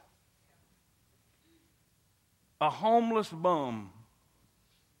a homeless bum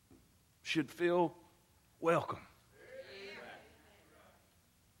should feel welcome.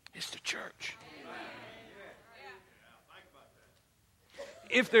 It's the church.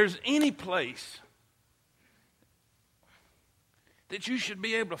 If there's any place that you should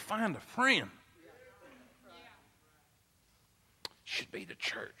be able to find a friend, it should be the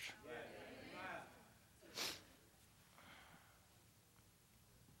church.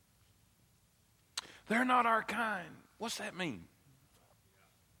 They're not our kind. What's that mean?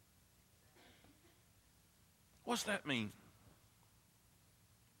 What's that mean?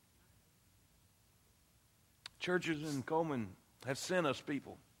 Churches in Coleman have sent us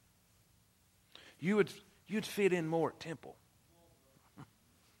people. You'd fit in more at Temple.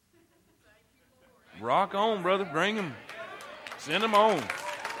 Rock on, brother. Bring them. Send them on.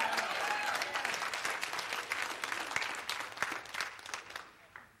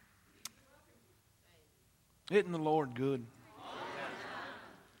 Isn't the Lord good?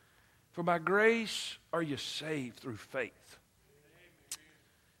 For by grace are you saved through faith,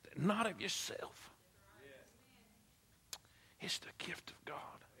 not of yourself. It's the gift of God,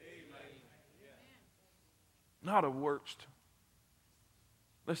 not of works,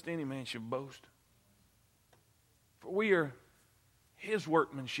 lest any man should boast. For we are His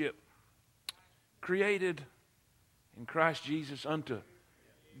workmanship, created in Christ Jesus unto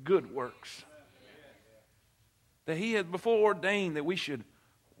good works, that He had before ordained that we should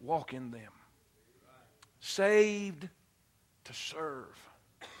walk in them. Saved to serve.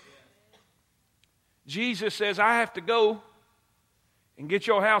 Jesus says, I have to go and get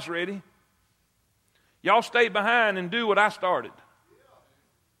your house ready. Y'all stay behind and do what I started.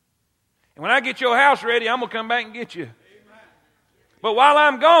 And when I get your house ready, I'm going to come back and get you. But while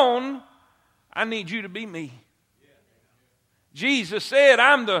I'm gone, I need you to be me. Jesus said,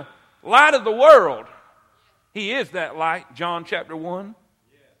 I'm the light of the world. He is that light, John chapter 1.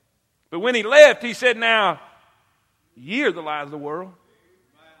 But when He left, He said, now, you're the light of the world.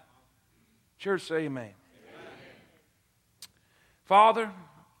 Church, say amen. Father,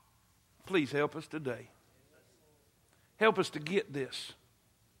 please help us today. Help us to get this.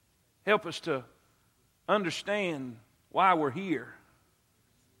 Help us to understand why we're here.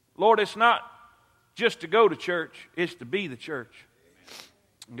 Lord, it's not just to go to church, it's to be the church.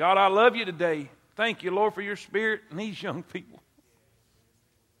 God, I love you today. Thank you, Lord, for your Spirit and these young people.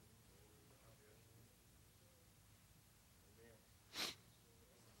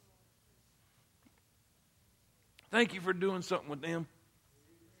 Thank you for doing something with them.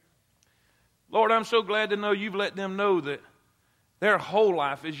 Lord, I'm so glad to know you've let them know that their whole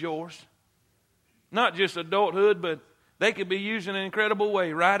life is yours. Not just adulthood, but they could be used in an incredible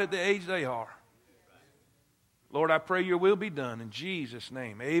way right at the age they are. Lord, I pray your will be done. In Jesus'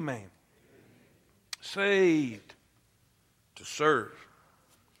 name, amen. Saved to serve.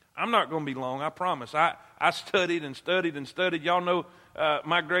 I'm not going to be long, I promise. I studied and studied and studied. Y'all know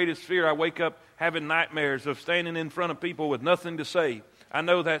my greatest fear, I wake up having nightmares of standing in front of people with nothing to say. I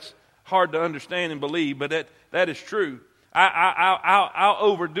know that's hard to understand and believe, but that is true. I'll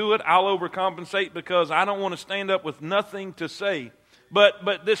overdo it. I'll overcompensate because I don't want to stand up with nothing to say.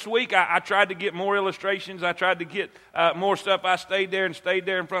 But this week I tried to get more illustrations. I tried to get more stuff. I stayed there in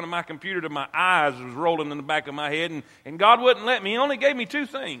front of my computer till my eyes was rolling in the back of my head. And God wouldn't let me. He only gave me two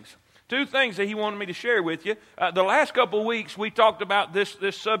things. Two things that He wanted me to share with you. The last couple of weeks we talked about this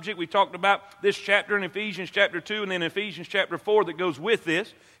subject. We talked about this chapter in Ephesians chapter 2 and then Ephesians chapter 4 that goes with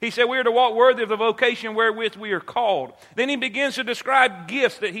this. He said we are to walk worthy of the vocation wherewith we are called. Then he begins to describe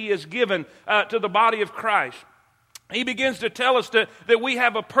gifts that He has given to the body of Christ. He begins to tell us that we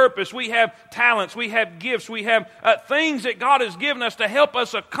have a purpose, we have talents, we have gifts, we have things that God has given us to help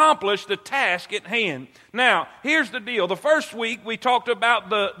us accomplish the task at hand. Now, here's the deal. The first week we talked about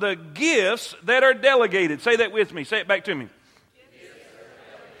the gifts that are delegated. Say that with me. Say it back to me.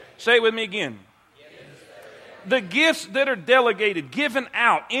 Say it with me again. The gifts that are delegated, given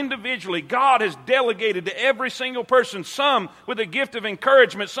out individually, God has delegated to every single person. Some with a gift of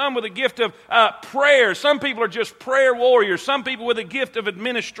encouragement, some with a gift of prayer. Some people are just prayer warriors. Some people with a gift of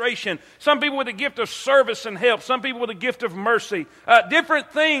administration. Some people with a gift of service and help. Some people with a gift of mercy.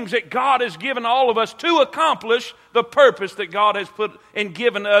 Different things that God has given all of us to accomplish the purpose that God has put and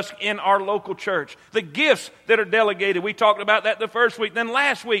given us in our local church. The gifts that are delegated, we talked about that the first week. Then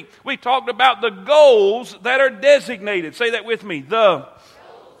last week, we talked about the goals that are designated. Say that with me.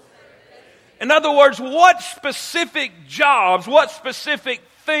 In other words, what specific jobs, what specific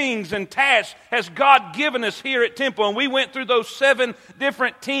things and tasks has God given us here at Temple? And we went through those 7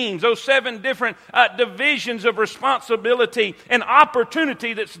 different teams, those 7 different divisions of responsibility and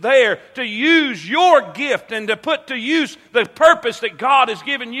opportunity that's there to use your gift and to put to use the purpose that God has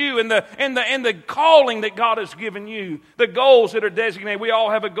given you and the calling that God has given you. The goals that are designated. We all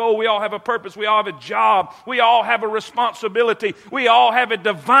have a goal. We all have a purpose. We all have a job. We all have a responsibility. We all have a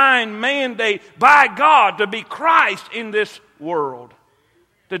divine mandate by God to be Christ in this world.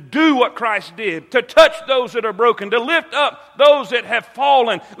 To do what Christ did, to touch those that are broken, to lift up those that have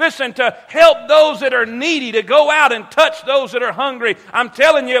fallen. Listen, to help those that are needy, to go out and touch those that are hungry. I'm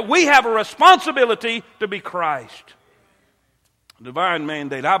telling you, we have a responsibility to be Christ. Divine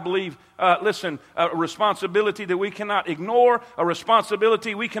mandate. I believe, a responsibility that we cannot ignore, a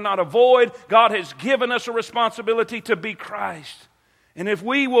responsibility we cannot avoid. God has given us a responsibility to be Christ. And if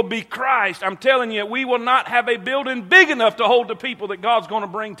we will be Christ, I'm telling you, we will not have a building big enough to hold the people that God's going to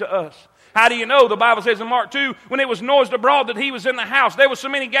bring to us. How do you know? The Bible says in Mark 2, when it was noised abroad that he was in the house, there were so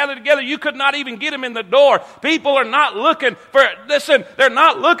many gathered together, you could not even get him in the door. People are not looking for, they're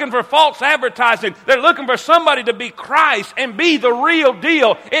not looking for false advertising. They're looking for somebody to be Christ and be the real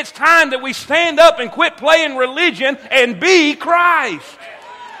deal. It's time that we stand up and quit playing religion and be Christ.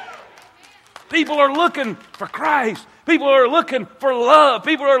 People are looking for Christ. People are looking for love.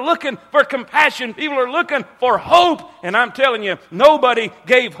 People are looking for compassion. People are looking for hope. And I'm telling you, nobody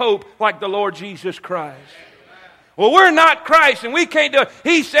gave hope like the Lord Jesus Christ. Well, we're not Christ and we can't do it.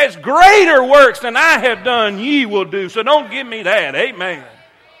 He says, greater works than I have done, ye will do. So don't give me that. Amen.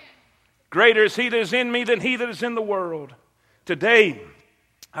 Greater is he that is in me than he that is in the world. Today,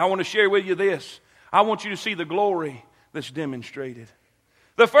 I want to share with you this. I want you to see the glory that's demonstrated.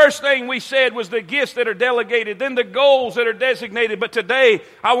 The first thing we said was the gifts that are delegated, then the goals that are designated. But today,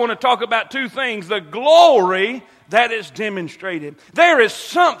 I want to talk about 2 things. The glory that is demonstrated. There is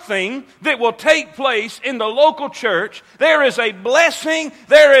something that will take place in the local church. There is a blessing.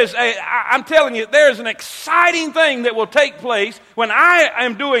 I'm telling you, there is an exciting thing that will take place when I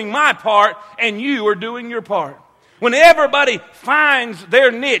am doing my part and you are doing your part. When everybody finds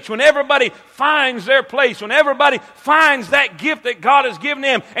their niche, when everybody finds their place, when everybody finds that gift that God has given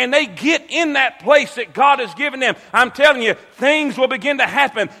them, and they get in that place that God has given them, I'm telling you, things will begin to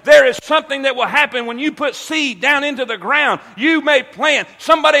happen. There is something that will happen when you put seed down into the ground. You may plant,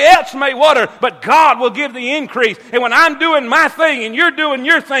 somebody else may water, but God will give the increase. And when I'm doing my thing and you're doing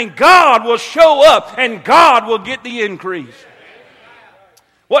your thing, God will show up and God will get the increase.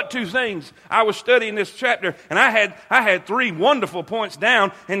 What 2 things? I was studying this chapter, and I had 3 wonderful points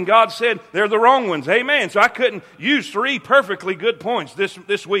down, and God said they're the wrong ones. Amen. So I couldn't use 3 perfectly good points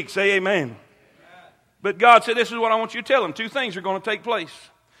this week. Say amen. But God said, this is what I want you to tell them. 2 things are going to take place.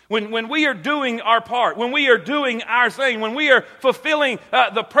 When we are doing our part, when we are doing our thing, when we are fulfilling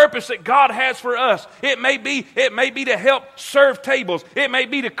the purpose that God has for us, it may be to help serve tables. It may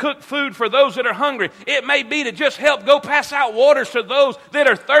be to cook food for those that are hungry. It may be to just help go pass out waters to those that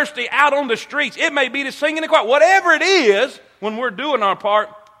are thirsty out on the streets. It may be to sing in the choir. Whatever it is, when we're doing our part,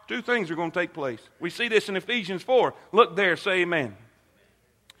 2 things are going to take place. We see this in Ephesians 4. Look there, say amen.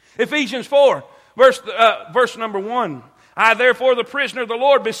 Ephesians 4, verse number 1. I, therefore, the prisoner of the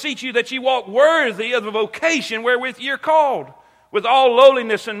Lord, beseech you that ye walk worthy of the vocation wherewith ye are called, with all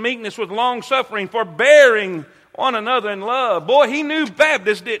lowliness and meekness, with long suffering, forbearing one another in love. Boy, he knew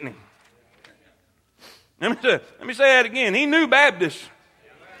Baptists, didn't he? Let me say that again. He knew Baptists.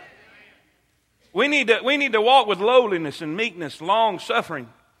 We need to walk with lowliness and meekness, long suffering,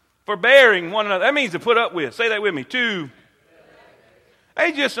 forbearing one another. That means to put up with. Say that with me.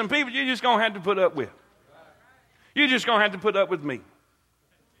 Hey, just some people you're just going to have to put up with. You're just going to have to put up with me.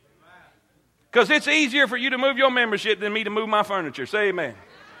 Because it's easier for you to move your membership than me to move my furniture. Say amen.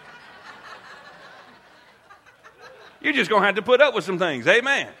 You're just going to have to put up with some things.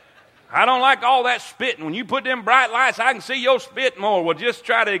 Amen. I don't like all that spitting. When you put them bright lights, I can see your spit more. Well, just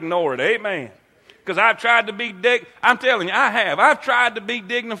try to ignore it. Amen. Because I've tried to be I'm telling you, I have. I've tried to be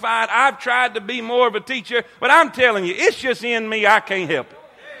dignified. I've tried to be more of a teacher. But I'm telling you, it's just in me. I can't help it.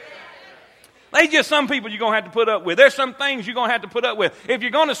 There's just some people you're going to have to put up with. There's some things you're going to have to put up with. If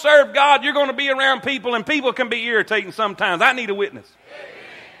you're going to serve God, you're going to be around people, and people can be irritating sometimes. I need a witness.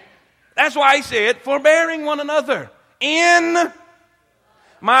 That's why he said, forbearing one another.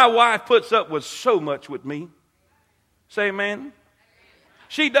 My wife puts up with so much with me. Say amen.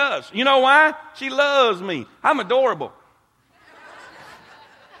 She does. You know why? She loves me. I'm adorable.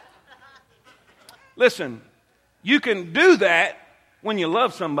 Listen, you can do that when you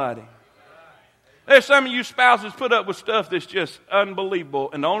love somebody. There's some of you spouses put up with stuff that's just unbelievable.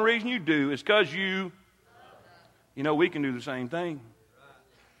 And the only reason you do is because we can do the same thing.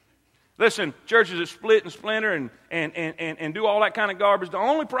 Listen, churches that split and splinter and do all that kind of garbage, the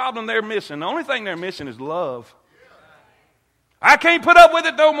only problem they're missing, the only thing they're missing is love. I can't put up with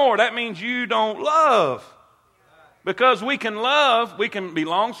it no more. That means you don't love. Because we can love, we can be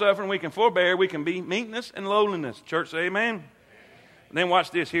long-suffering, we can forbear, we can be meekness and lowliness. Church, say amen. And then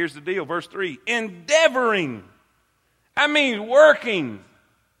watch this. Here's the deal. Verse 3. Endeavoring. I mean working.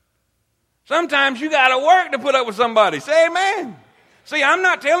 Sometimes you got to work to put up with somebody. Say amen. See, I'm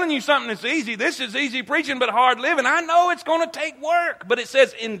not telling you something that's easy. This is easy preaching but hard living. I know it's going to take work. But it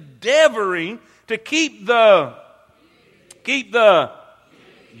says endeavoring to keep the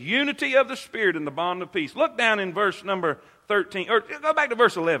unity of the Spirit in the bond of peace. Look down in verse number 13. Or go back to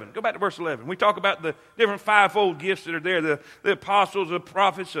verse 11. Go back to verse 11. We talk about the different fivefold gifts that are there. The apostles, the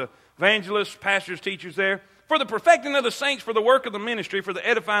prophets, evangelists, pastors, teachers there. For the perfecting of the saints, for the work of the ministry, for the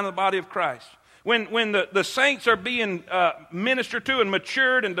edifying of the body of Christ. When the saints are being ministered to and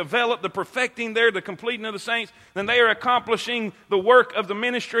matured and developed, the perfecting there, the completing of the saints, then they are accomplishing the work of the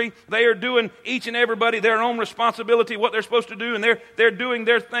ministry. They are doing each and everybody their own responsibility, what they're supposed to do, and they're doing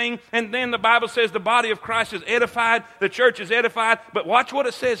their thing. And then the Bible says the body of Christ is edified, the church is edified. But watch what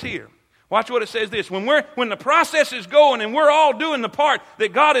it says here. Watch what it says this. When the process is going and we're all doing the part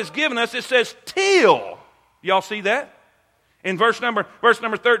that God has given us, it says till. Y'all see that? In verse number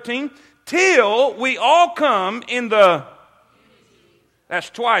 13. Till we all come in the, that's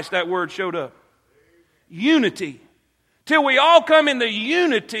twice that word showed up. Unity. Till we all come in the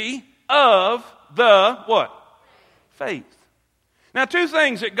unity of the what? Faith. Now, two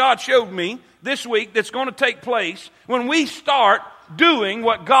things that God showed me this week that's going to take place when we start doing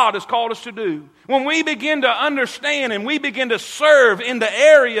what God has called us to do. When we begin to understand and we begin to serve in the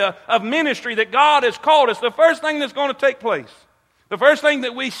area of ministry that God has called us, the first thing that's going to take place, the first thing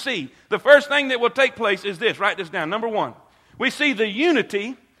that we see, the first thing that will take place is this. Write this down. Number one, we see the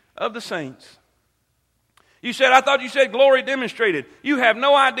unity of the saints. You said, I thought you said glory demonstrated. You have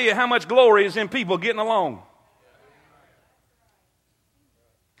no idea how much glory is in people getting along.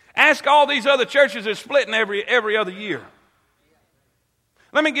 Ask all these other churches that are splitting every other year.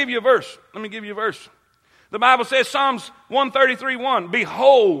 Let me give you a verse. The Bible says, Psalms 133:1,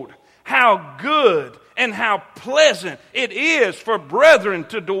 behold, how good and how pleasant it is for brethren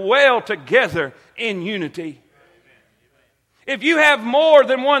to dwell together in unity. If you have more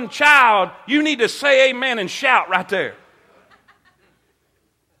than one child, you need to say amen and shout right there.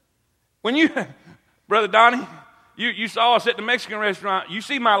 When you, Brother Donnie, you saw us at the Mexican restaurant. You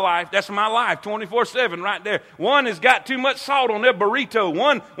see my life. That's my life, 24/7 right there. One has got too much salt on their burrito.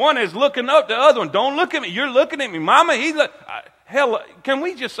 One is looking up the other one. Don't look at me. You're looking at me. Mama, hell, can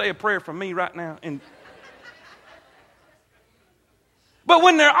we just say a prayer for me right now? But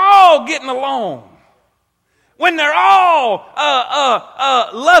when they're all getting along, when they're all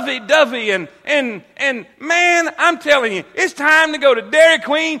lovey-dovey and man, I'm telling you, it's time to go to Dairy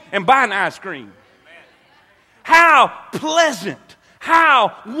Queen and buy an ice cream. How pleasant,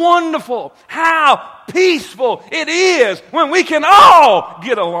 how wonderful, how peaceful it is when we can all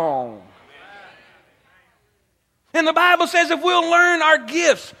get along. And the Bible says if we'll learn our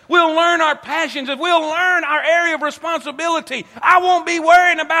gifts, we'll learn our passions, if we'll learn our area of responsibility, I won't be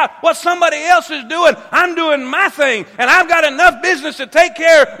worrying about what somebody else is doing. I'm doing my thing, and I've got enough business to take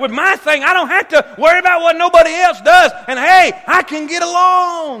care with my thing. I don't have to worry about what nobody else does. And hey, I can get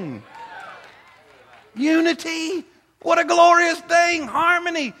along. Unity. What a glorious thing.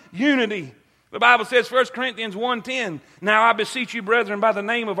 Harmony. Unity. The Bible says, 1 Corinthians 1:10, now I beseech you, brethren, by the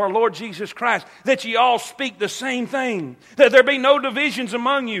name of our Lord Jesus Christ, that ye all speak the same thing, that there be no divisions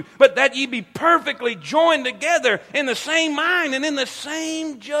among you, but that ye be perfectly joined together in the same mind and in the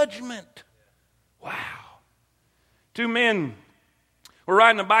same judgment. Wow. Two men were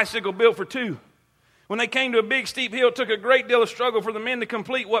riding a bicycle built for two. When they came to a big steep hill, it took a great deal of struggle for the men to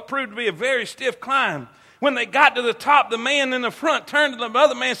complete what proved to be a very stiff climb. When they got to the top, the man in the front turned to the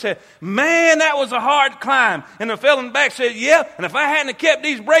other man and said, man, that was a hard climb. And the fellow in the back said, yeah, and if I hadn't kept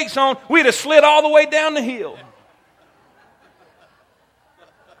these brakes on, we'd have slid all the way down the hill.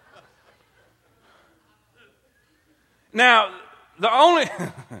 Now,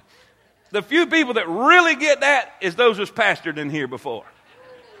 the few people that really get that is those who's pastored in here before.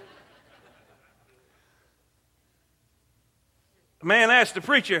 The man asked the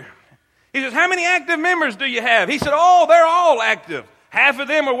preacher, he says, how many active members do you have? He said, oh, they're all active. Half of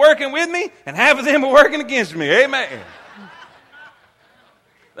them are working with me, and half of them are working against me. Amen.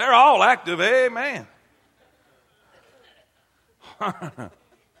 They're all active. Amen. I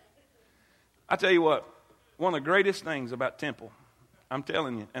tell you what, one of the greatest things about Temple I'm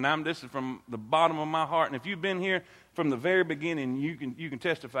telling you. And this is from the bottom of my heart. And if you've been here from the very beginning, you can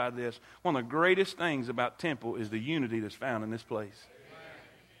testify to this. One of the greatest things about Temple is the unity that's found in this place.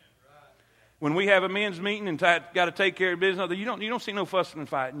 When we have a men's meeting and got to take care of business, you don't see no fussing and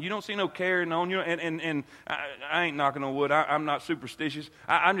fighting. You don't see no carrying on. And I ain't knocking on wood. I'm not superstitious.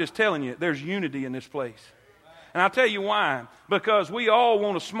 I'm just telling you, there's unity in this place. And I'll tell you why. Because we all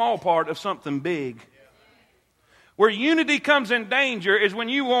want a small part of something big. Where unity comes in danger is when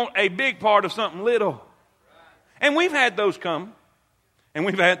you want a big part of something little. And we've had those come. And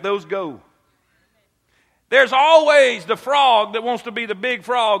we've had those go. There's always the frog that wants to be the big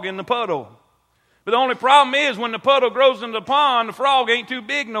frog in the puddle. But the only problem is when the puddle grows into the pond, the frog ain't too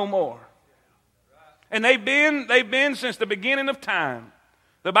big no more. And they've been since the beginning of time.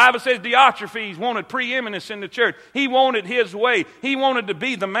 The Bible says Diotrephes wanted preeminence in the church. He wanted his way. He wanted to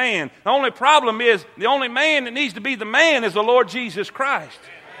be the man. The only problem is the only man that needs to be the man is the Lord Jesus Christ.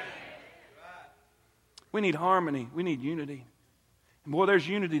 We need harmony. We need unity. And boy, there's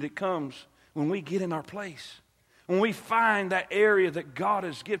unity that comes when we get in our place. When we find that area that God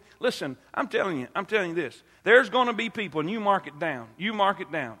has given. Listen, I'm telling you this. There's going to be people, and you mark it down. You mark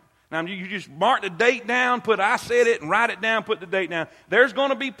it down. Now, you just mark the date down, put I said it, and write it down, put the date down. There's going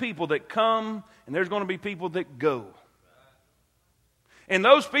to be people that come, and there's going to be people that go. And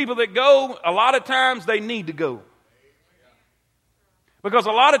those people that go, a lot of times they need to go. Because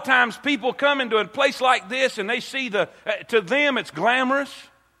a lot of times people come into a place like this, and they see to them it's glamorous.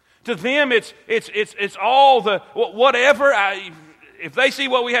 To them, it's all the whatever. If they see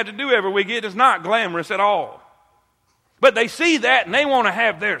what we have to do every week, it is not glamorous at all. But they see that and they want to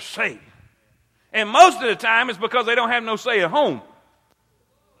have their say. And most of the time, it's because they don't have no say at home.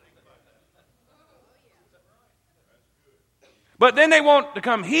 But then they want to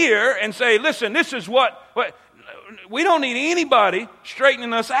come here and say, "Listen, this is what we don't need anybody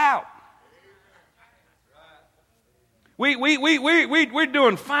straightening us out. We're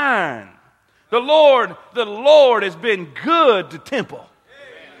doing fine. The Lord has been good to Temple.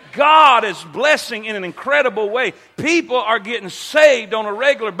 God is blessing in an incredible way. People are getting saved on a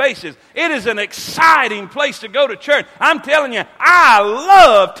regular basis. It is an exciting place to go to church. I'm telling you, I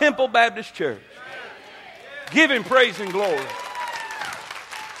love Temple Baptist Church. Give Him praise and glory.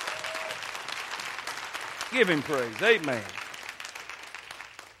 Give Him praise. Amen.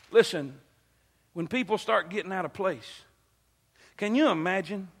 Listen, when people start getting out of place, can you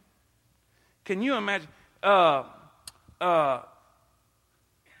imagine? Can you imagine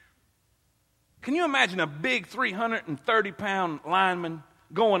a big 330-pound lineman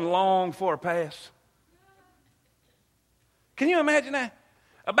going long for a pass? Can you imagine that?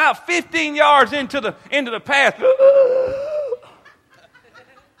 About 15 yards into the pass.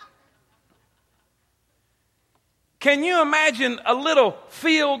 Can you imagine a little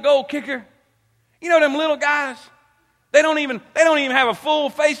field goal kicker? You know them little guys? They don't even have a full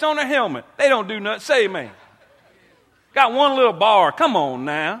face on their helmet. They don't do nothing. Say amen. Got one little bar. Come on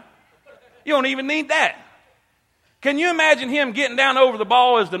now. You don't even need that. Can you imagine him getting down over the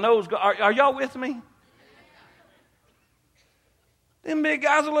ball as the nose goes? Are y'all with me? Them big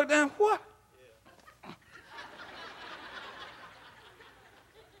guys will look down. What?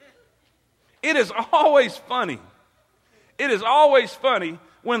 It is always funny. It is always funny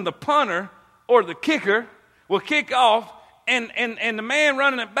when the punter or the kicker will kick off and the man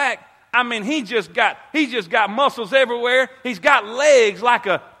running it back, I mean, he just got muscles everywhere. He's got legs like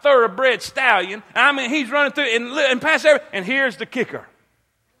a thoroughbred stallion. I mean, he's running through and past everything. And here's the kicker.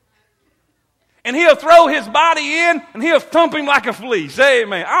 And he'll throw his body in and he'll thump him like a flea. Say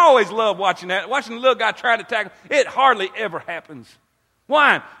amen. I always love watching that. Watching the little guy try to tackle. It hardly ever happens.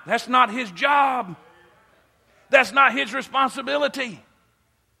 Why? That's not his job. That's not his responsibility.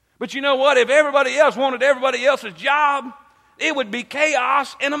 But you know what? If everybody else wanted everybody else's job, it would be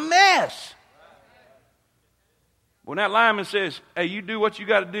chaos and a mess. When that lineman says, "Hey, you do what you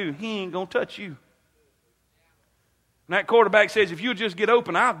got to do," he ain't going to touch you. And that quarterback says, "If you'll just get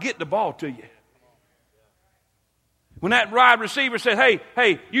open, I'll get the ball to you." When that wide receiver says,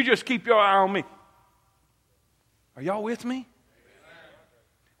 hey, you just keep your eye on me. Are y'all with me?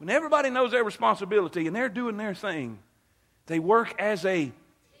 When everybody knows their responsibility and they're doing their thing, they work as a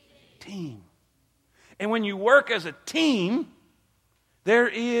team. And when you work as a team, there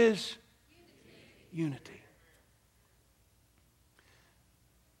is unity.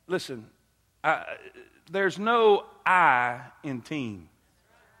 Listen, there's no I in team.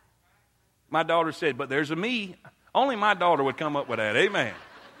 My daughter said, but there's a me. Only my daughter would come up with that. Amen.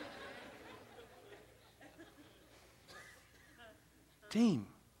 Team.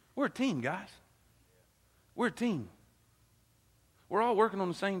 We're a team, guys. We're a team. We're all working on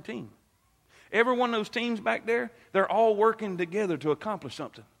the same team. Every one of those teams back there, they're all working together to accomplish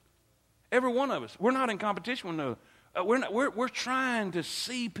something. Every one of us. We're not in competition with no. We're trying to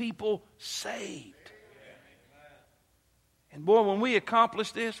see people saved. And boy, when we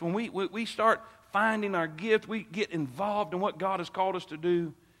accomplish this, when we start finding our gift, we get involved in what God has called us to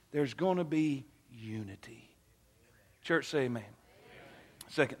do, there's going to be unity. Church, say amen.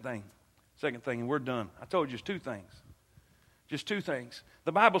 Second thing, and we're done. I told you just two things. Just two things.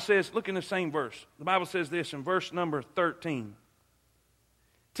 The Bible says, look in the same verse. The Bible says this in verse number 13.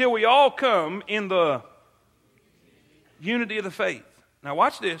 Till we all come in the unity of the faith. Now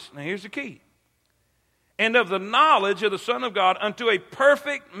watch this. Now here's the key. And of the knowledge of the Son of God unto a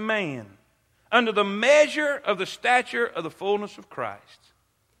perfect man, under the measure of the stature of the fullness of Christ.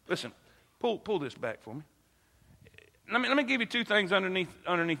 Listen, pull this back for me. Let me give you two things underneath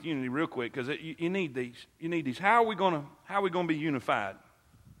unity real quick, because you need these. You need these. How are we going to be unified?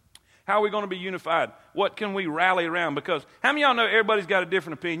 How are we going to be unified? What can we rally around? Because how many of y'all know everybody's got a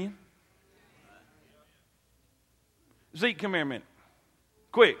different opinion? Zeke, come here a minute.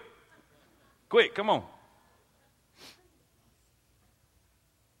 Quick, come on.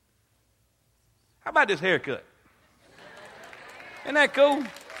 How about this haircut? Isn't that cool?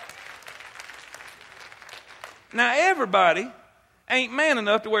 Now, everybody ain't man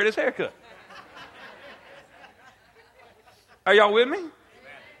enough to wear this haircut. Are y'all with me?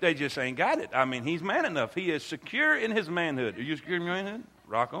 They just ain't got it. I mean, he's man enough. He is secure in his manhood. Are you secure in your manhood?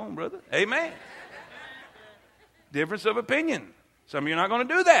 Rock on, brother. Amen. Difference of opinion. Some of you are not going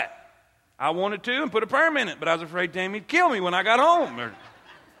to do that. I wanted to and put a perm in it, but I was afraid Tammy'd kill me when I got home.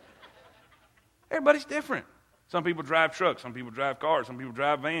 Everybody's different. Some people drive trucks. Some people drive cars. Some people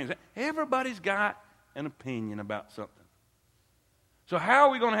drive vans. Everybody's got an opinion about something. So how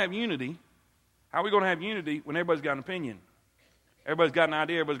are we going to have unity? How are we going to have unity when everybody's got an opinion? Everybody's got an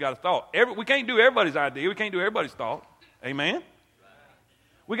idea. Everybody's got a thought. We can't do everybody's idea. We can't do everybody's thought. Amen?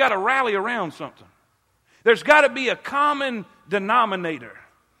 We got to rally around something. There's got to be a common denominator.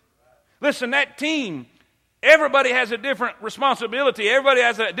 Listen, that team, everybody has a different responsibility. Everybody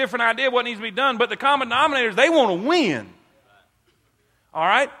has a different idea of what needs to be done. But the common denominators, they want to win. All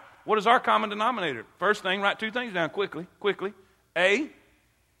right? What is our common denominator? First thing, write two things down quickly. A,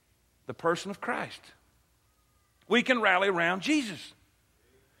 the person of Christ. We can rally around Jesus.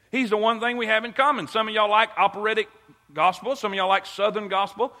 He's the one thing we have in common. Some of y'all like operatic gospel. Some of y'all like southern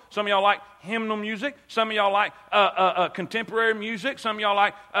gospel. Some of y'all like hymnal music. Some of y'all like contemporary music. Some of y'all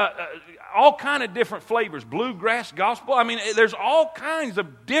like all kind of different flavors. Bluegrass gospel. I mean, there's all kinds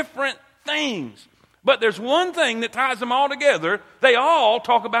of different things. But there's one thing that ties them all together. They all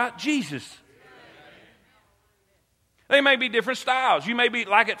talk about Jesus. They may be different styles. You may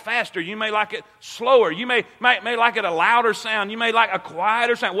like it faster. You may like it slower. You may like it a louder sound. You may like a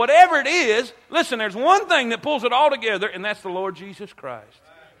quieter sound. Whatever it is, listen, there's one thing that pulls it all together, and that's the Lord Jesus Christ.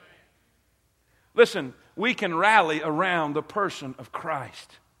 Listen, we can rally around the person of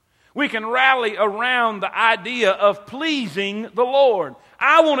Christ. We can rally around the idea of pleasing the Lord.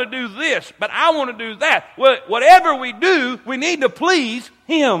 I want to do this, but I want to do that. Whatever we do, we need to please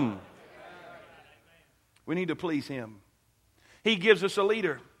Him. We need to please Him. He gives us a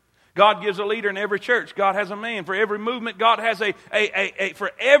leader. God gives a leader in every church. God has a man. For every movement, God has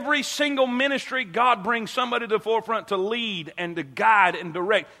for every single ministry, God brings somebody to the forefront to lead and to guide and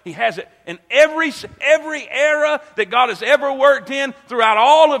direct. He has it in every era that God has ever worked in, throughout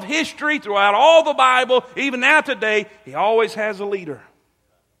all of history, throughout all the Bible, even now today, He always has a leader.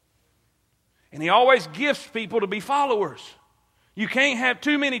 And He always gifts people to be followers. You can't have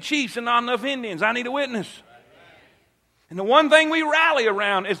too many chiefs and not enough Indians. I need a witness. And the one thing we rally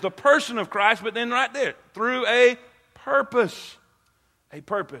around is the person of Christ, but then right there, through a purpose. A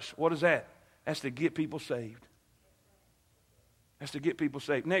purpose. What is that? That's to get people saved. That's to get people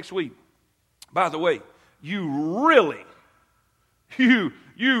saved. Next week, by the way, you really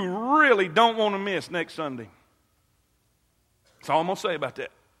don't want to miss next Sunday. That's all I'm going to say about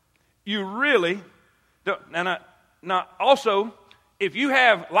that. You really don't. Now, also, if you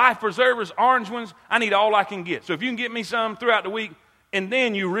have life preservers, orange ones, I need all I can get. So if you can get me some throughout the week, and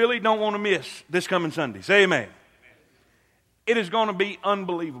then you really don't want to miss this coming Sunday. Say amen. It is going to be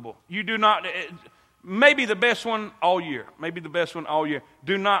unbelievable. You do not, maybe the best one all year. Maybe the best one all year.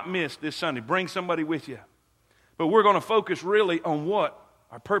 Do not miss this Sunday. Bring somebody with you. But we're going to focus really on what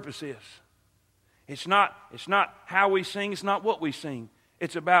our purpose is. It's not how we sing. It's not what we sing.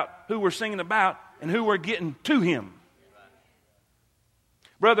 It's about who we're singing about and who we're getting to Him.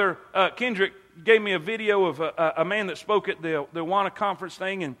 Brother Kendrick gave me a video of a man that spoke at the Awana conference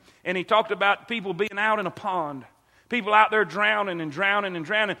thing, and he talked about people being out in a pond. People out there drowning and drowning and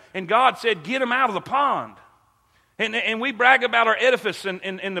drowning. And God said, get them out of the pond. And we brag about our edifice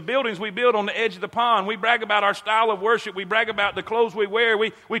and the buildings we build on the edge of the pond. We brag about our style of worship. We brag about the clothes we wear.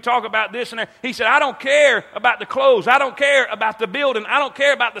 We talk about this and that. He said, I don't care about the clothes. I don't care about the building. I don't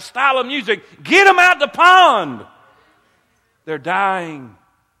care about the style of music. Get them out the pond. They're dying.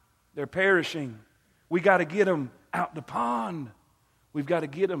 They're perishing. We got to get them out the pond. We've got to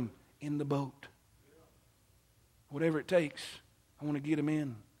get them in the boat. Whatever it takes, I want to get them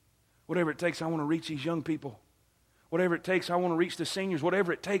in. Whatever it takes, I want to reach these young people. Whatever it takes, I want to reach the seniors.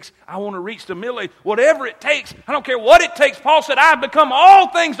 Whatever it takes, I want to reach the middle age. Whatever it takes, I don't care what it takes. Paul said, I've become all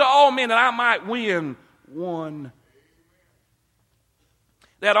things to all men that I might win one.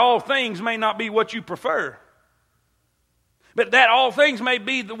 That all things may not be what you prefer. But that all things may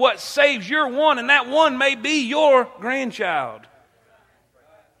be what saves your one, and that one may be your grandchild.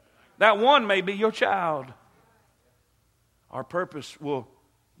 That one may be your child. Our purpose will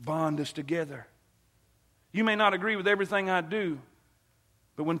bond us together. You may not agree with everything I do,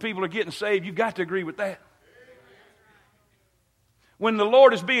 but when people are getting saved, you've got to agree with that. When the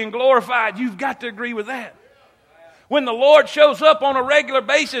Lord is being glorified, you've got to agree with that. When the Lord shows up on a regular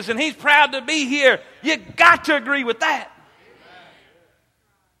basis and He's proud to be here, you've got to agree with that.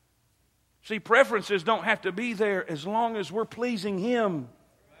 See, preferences don't have to be there as long as we're pleasing Him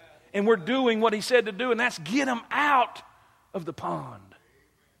and we're doing what He said to do, and that's get them out of the pond.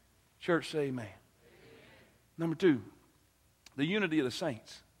 Church, say amen. Number 2, the unity of the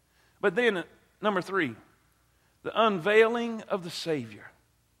saints. But then, number 3, the unveiling of the Savior.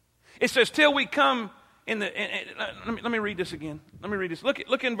 It says, till we come in the... let me read this again. Let me read this.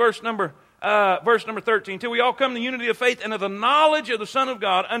 Look in verse number 13. Till we all come in the unity of faith and of the knowledge of the Son of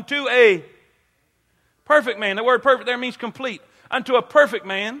God unto a perfect man. The word perfect there means complete. Unto a perfect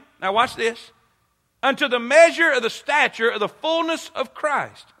man. Now watch this. Unto the measure of the stature of the fullness of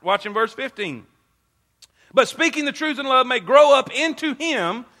Christ. Watch in verse 15. But speaking the truth in love may grow up into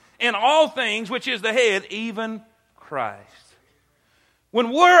Him in all things, which is the head, even Christ.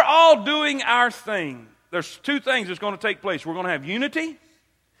 When we're all doing our thing, there's 2 things that's going to take place. We're going to have unity,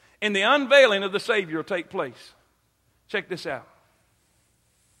 and the unveiling of the Savior will take place. Check this out.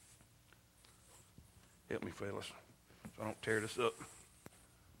 Help me, fellas, so I don't tear this up.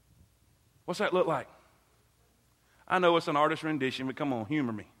 What's that look like? I know it's an artist's rendition, but come on,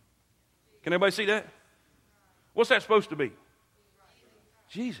 humor me. Can everybody see that? What's that supposed to be?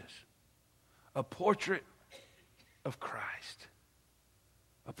 Jesus. A portrait of Christ.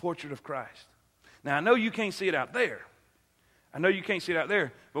 A portrait of Christ. Now, I know you can't see it out there. I know you can't see it out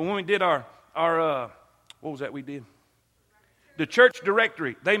there. But when we did our what was that we did? The church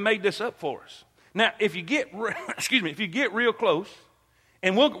directory, they made this up for us. Now, if you get, if you get real close,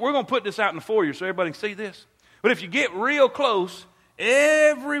 and we're going to put this out in the foyer so everybody can see this. But if you get real close,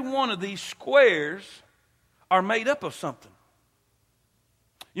 every one of these squares are made up of something.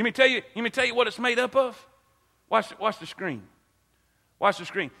 Let me tell you what it's made up of. Watch the screen. Watch the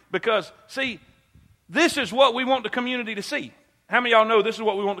screen. Because, see, this is what we want the community to see. How many of y'all know this is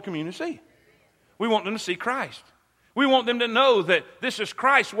what we want the community to see? We want them to see Christ. We want them to know that this is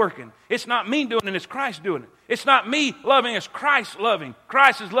Christ working. It's not me doing it, it's Christ doing it. It's not me loving, it's Christ loving.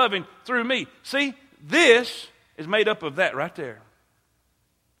 Christ is loving through me. See, this is made up of that right there.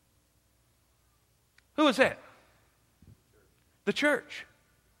 Who is that? The church.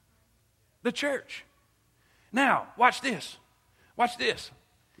 The church. Now, watch this. Watch this.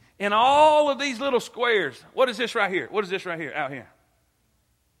 In all of these little squares, what is this right here? What is this right here, out here?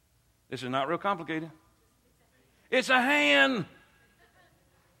 This is not real complicated. It's a hand.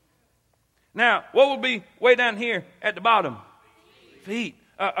 Now, what will be way down here at the bottom? Feet.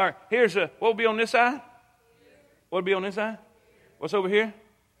 Here's what will be on this side? What will be on this side? What's over here?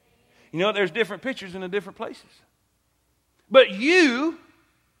 You know, there's different pictures in the different places. But you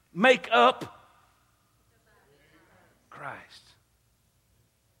make up Christ.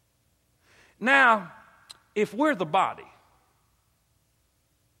 Now, if we're the body,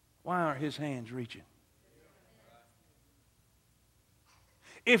 why aren't His hands reaching?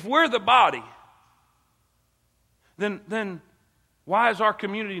 If we're the body, then why is our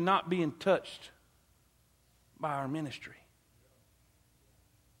community not being touched by our ministry?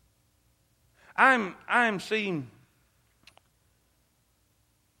 I'm seeing.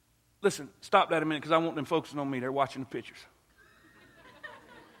 Listen, stop that a minute because I want them focusing on me. They're watching the pictures.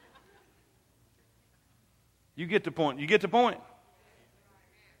 You get the point. You get the point.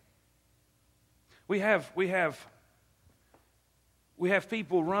 We have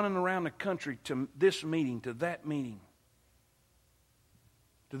people running around the country to this meeting, to that meeting,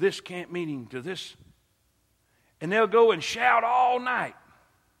 to this camp meeting, to this. And they'll go and shout all night.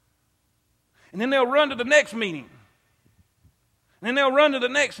 And then they'll run to the next meeting. And then they'll run to the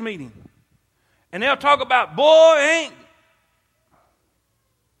next meeting. And they'll talk about, boy, ain't.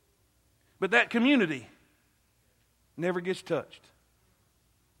 But that community never gets touched.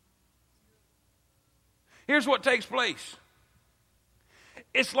 Here's what takes place.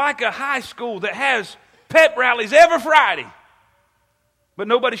 It's like a high school that has pep rallies every Friday, but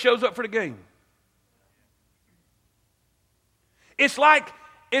nobody shows up for the game. It's like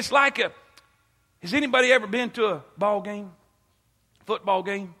a, has anybody ever been to a ball game? Football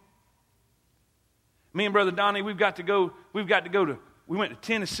game? Me and Brother Donnie, we went to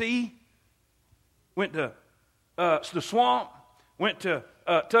Tennessee, went to the Swamp, went to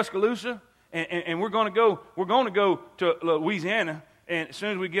Tuscaloosa, and we're going to go to Louisiana, and as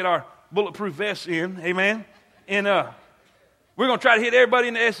soon as we get our bulletproof vests in, amen, and we're going to try to hit everybody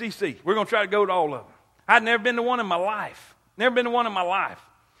in the SEC. We're going to try to go to all of them. I'd never been to one in my life. Never been to one in my life.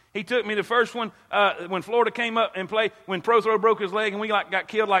 He took me to the first one when Florida came up and played, when Prothro broke his leg and we got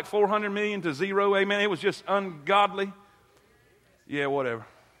killed like 400 million to 0, amen. It was just ungodly. Yeah, whatever.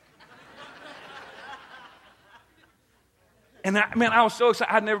 And I was so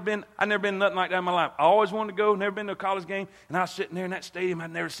excited. I'd never been nothing like that in my life. I always wanted to go, never been to a college game. And I was sitting there in that stadium.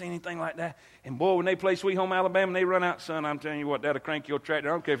 I'd never seen anything like that. And boy, when they play Sweet Home Alabama and they run out, son, I'm telling you what, that'll crank your tractor.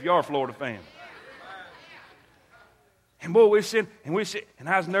 I don't care if you are a Florida fan. And boy, we're sitting, and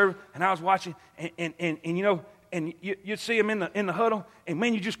I was nervous, and I was watching, and you know, and you'd see them in the huddle, and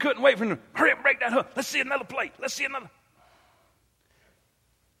man, you just couldn't wait for them to hurry up and break that huddle. Let's see another play. Let's see another.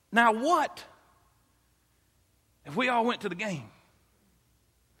 Now what if we all went to the game,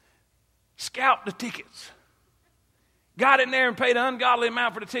 scalped the tickets, got in there and paid an ungodly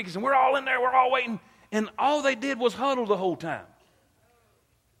amount for the tickets, and we're all in there, we're all waiting, and all they did was huddle the whole time.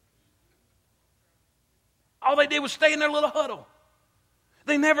 All they did was stay in their little huddle.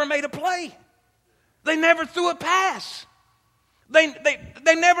 They never made a play. They never threw a pass. They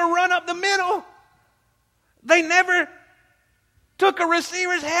never run up the middle. They never took a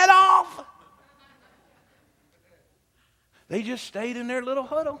receiver's head off. They just stayed in their little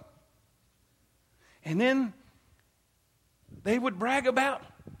huddle. And then they would brag about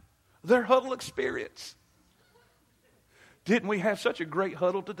their huddle experience. Didn't we have such a great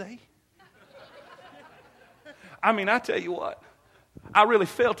huddle today? I mean, I tell you what, I really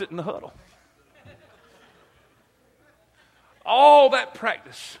felt it in the huddle. All that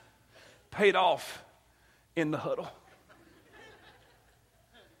practice paid off in the huddle.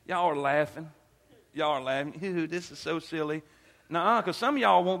 Y'all are laughing. Y'all are laughing. Ew, this is so silly. Nuh-uh, because some of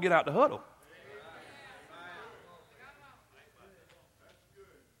y'all won't get out the huddle.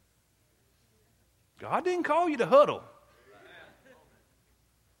 God didn't call you to huddle.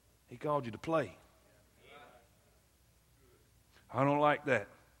 He called you to play. I don't like that.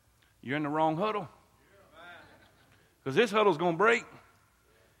 You're in the wrong huddle. Because this huddle's going to break.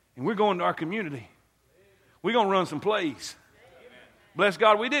 And we're going to our community. We're going to run some plays. Bless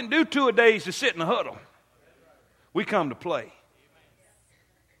God, we didn't do 2-a-days to sit in the huddle. We come to play.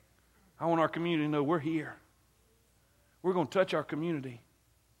 I want our community to know we're here. We're going to touch our community.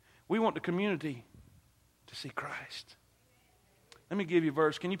 We want the community to see Christ. Let me give you a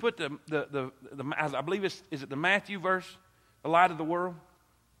verse. Can you put the I believe is it the Matthew verse? The light of the world.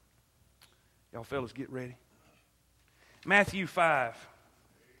 Y'all fellas get ready. Matthew 5.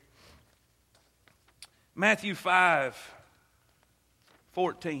 Matthew 5:14.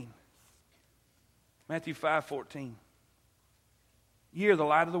 Matthew 5:14. Ye are the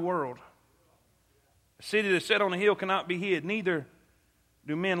light of the world. A city that's set on a hill cannot be hid. Neither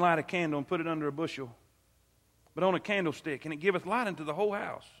do men light a candle and put it under a bushel, but on a candlestick, and it giveth light unto the whole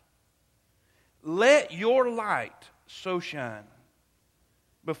house. Let your light so shine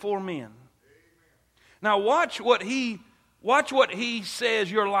before men. Amen. Now watch what he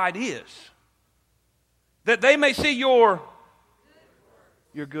says your light is. That they may see your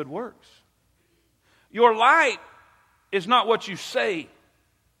good works. Your light is not what you say.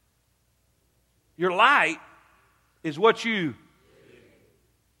 Your light is what you.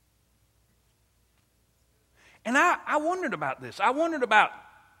 And I wondered about this.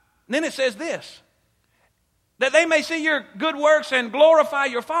 Then it says this. That they may see your good works and glorify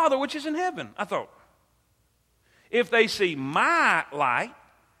your Father which is in heaven. I thought, if they see my light,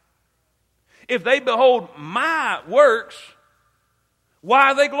 if they behold my works,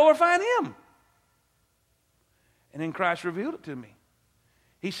 why are they glorifying Him? And then Christ revealed it to me.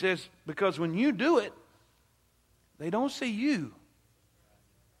 He says, because when you do it, they don't see you.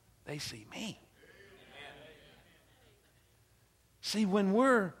 They see me. See, when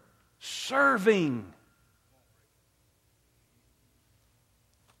we're serving,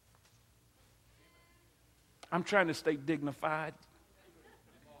 I'm trying to stay dignified.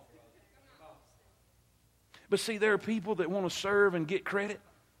 But see, there are people that want to serve and get credit.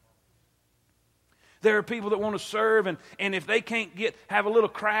 There are people that want to serve, and if they can't have a little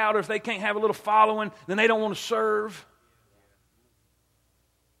crowd, or if they can't have a little following, then they don't want to serve.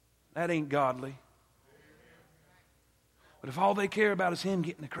 That ain't godly. But if all they care about is him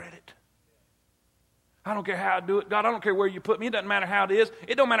getting the credit, I don't care how I do it. God, I don't care where you put me. It doesn't matter how it is.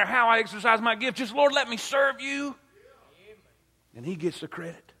 It don't matter how I exercise my gift. Just, Lord, let me serve you. And he gets the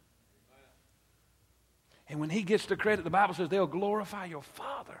credit. And when he gets the credit, the Bible says they'll glorify your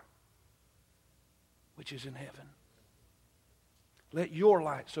Father, which is in heaven. Let your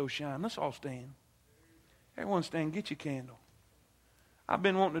light so shine. Let's all stand. Everyone stand. Get your candle. I've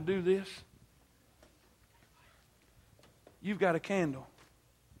been wanting to do this. You've got a candle.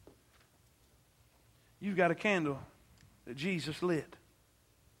 You've got a candle that Jesus lit.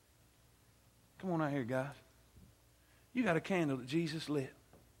 Come on out here, guys. You got a candle that Jesus lit.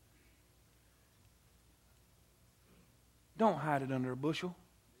 Don't hide it under a bushel.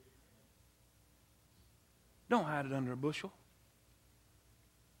 Don't hide it under a bushel.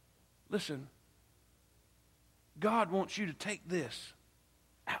 Listen, God wants you to take this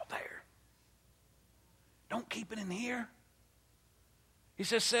out there. Don't keep it in here. He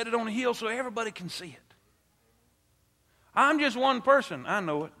says set it on a hill so everybody can see it. I'm just one person. I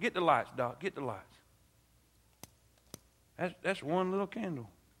know it. Get the lights, Doc. Get the lights. That's one little candle.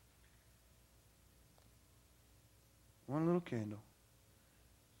 One little candle.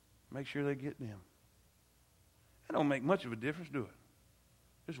 Make sure they get them. That don't make much of a difference, do it?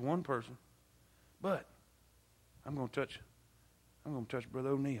 Just one person. But I'm going to touch Brother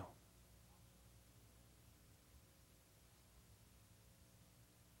O'Neill.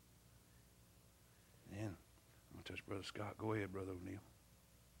 And I'm going to touch Brother Scott. Go ahead, Brother O'Neill.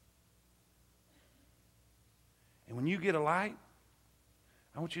 And when you get a light,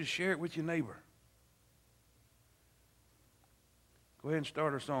 I want you to share it with your neighbor. Go ahead and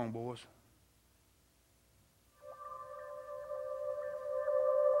start our song, boys.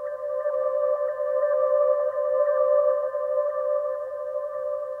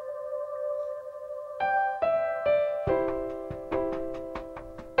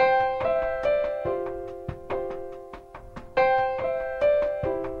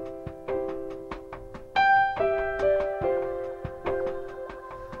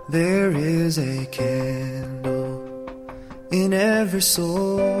 There is a candle in every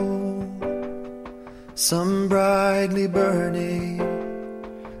soul, some brightly burning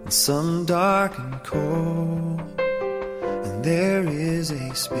and some dark and cold. And there is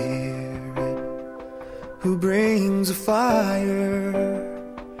a spirit who brings a fire,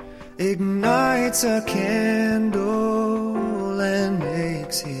 ignites a candle and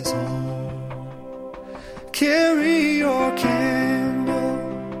makes his home. Carry your candle,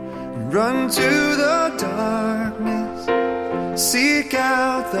 run to the darkness, seek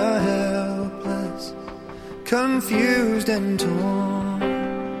out the helpless, confused and torn,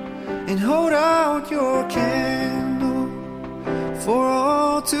 and hold out your candle for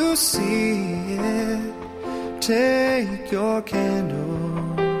all to see it. Take your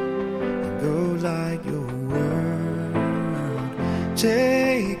candle and go light your world.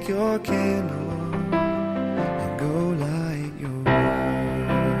 Take your candle and go light your world.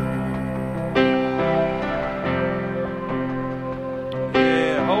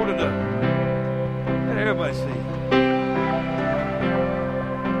 Everybody see.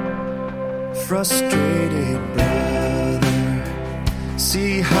 Frustrated brother,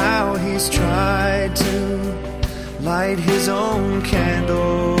 see how he's tried to light his own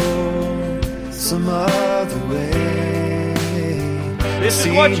candle some other way. This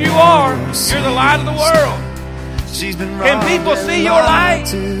is what you are. You're the light of the world. Can people see your light?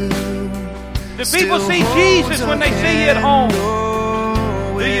 Do people see Jesus when they see you at home?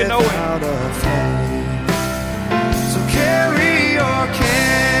 Do you know Him? So carry your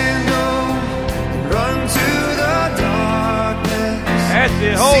candle and run to the darkness. That's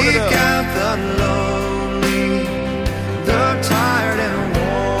it. Hold it up. Seek out the lonely, the tired and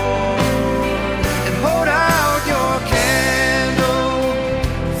worn, and hold out your candle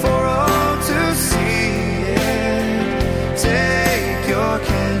for all to see it. Take your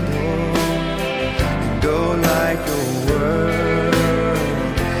candle and go light your world.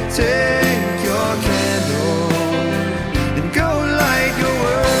 Take your candle and go light your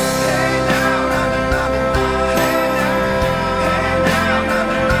world. Hey now,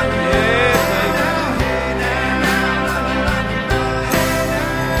 Yeah,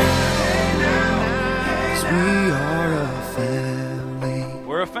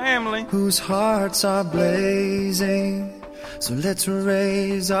 morning. whose hearts are blazing. So let's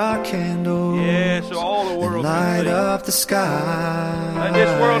raise our candles, Yeah, so all the world and can light see. up the sky. Let this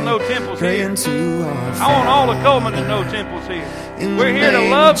world know temple's here. Praying to our I want all of Coleman to know temple's here. In We're the here to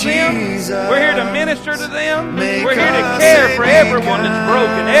name love of them. Jesus, We're here to minister to them. make We're here to us care a for everyone that's beacon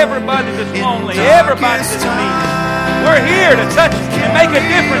broken, everybody that's in lonely, darkest everybody that's needy. time. We're here to touch and make a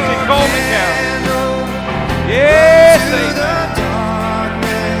difference in Coleman County. Yes, To amen. the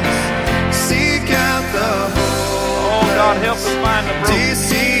darkness, seek out the Oh, God, help us find the broken.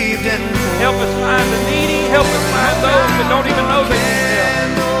 deceived and Help us find the needy. Help us find those that don't even know they need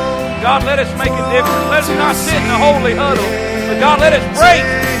help. God, let us make a difference. Let us not sit in a holy huddle. But God, let us break.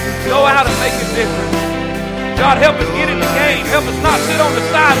 Go out and make a difference. God, help us get in the game. Help us not sit on the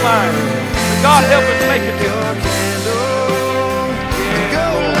sideline. But God, help us make a difference. go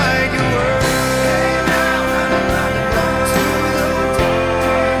like your word.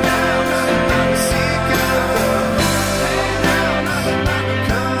 Seek out the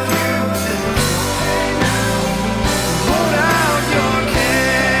confusion. Hold out your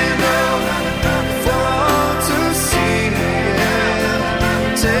candle for all to see.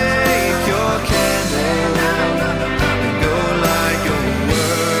 Take your candle and go like your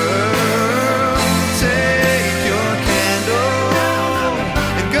word. Take your candle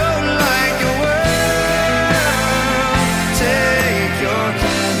and go like your word. Take your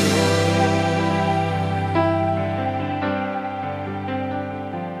candle.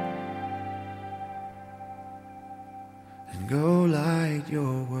 And go like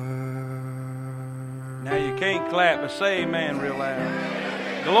your word. Now you can't clap, but say amen real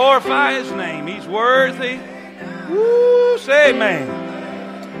loud. Glorify his name. He's worthy. Woo, say amen.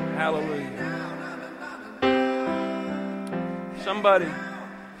 Hallelujah. Somebody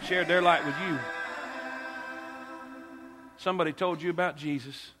shared their light with you. Somebody told you about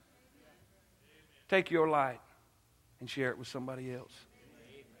Jesus. Take your light and share it with somebody else.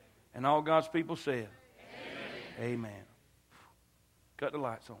 And all God's people said, amen. Cut the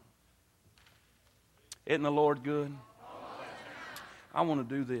lights on. Isn't the Lord good? I want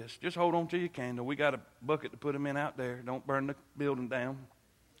to do this. Just hold on to your candle. We got a bucket to put them in out there. Don't burn the building down.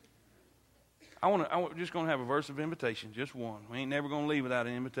 I'm just going to have a verse of invitation, just one. We ain't never going to leave without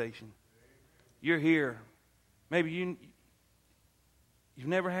an invitation. You're here. Maybe you've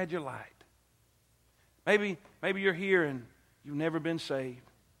never had your light. Maybe you're here and you've never been saved.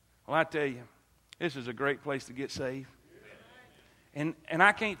 Well, I tell you, this is a great place to get saved. And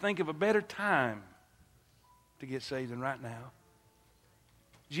I can't think of a better time to get saved than right now.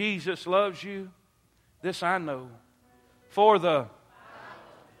 Jesus loves you. This I know. For the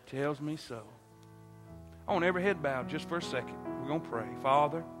tells me so. I want every head bowed just for a second. We're going to pray.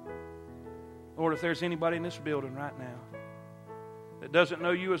 Father, Lord, if there's anybody in this building right now that doesn't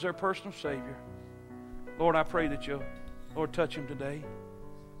know you as their personal Savior, Lord, I pray that you'll, Lord, touch them today.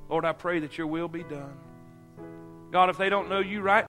 Lord, I pray that your will be done. God, if they don't know you right